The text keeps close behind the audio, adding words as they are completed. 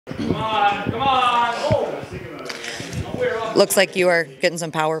Come on, come on! Oh. Looks like you are getting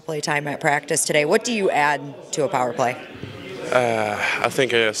some power play time at practice today. What do you add to a power play? I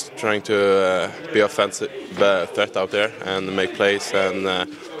think I'm just trying to be offensive threat out there and make plays, and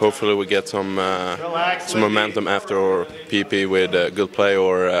hopefully we get some momentum after our PP with a good play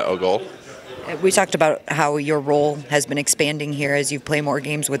or a goal. We talked about how your role has been expanding here as you play more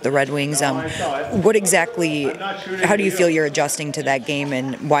games with the Red Wings. What exactly, how do you feel you're adjusting to that game,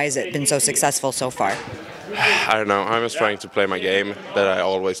 and why has it been so successful so far? I don't know. I'm just trying to play my game that I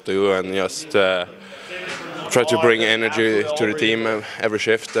always do, and just try to bring energy to the team every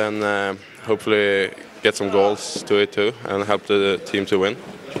shift, and hopefully get some goals to it too, and help the team to win.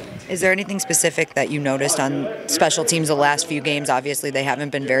 Is there anything specific that you noticed on special teams the last few games? Obviously, they haven't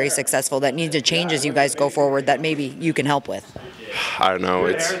been very successful. That needs to change as you guys go forward, that maybe you can help with? I don't know.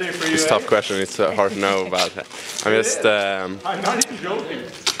 It's a tough question. It's hard to know about. I'm just a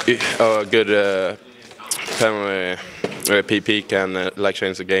good penalty PP can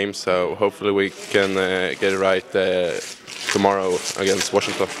change the game. So hopefully we can get it right tomorrow against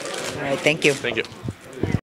Washington. All right. Thank you. Thank you.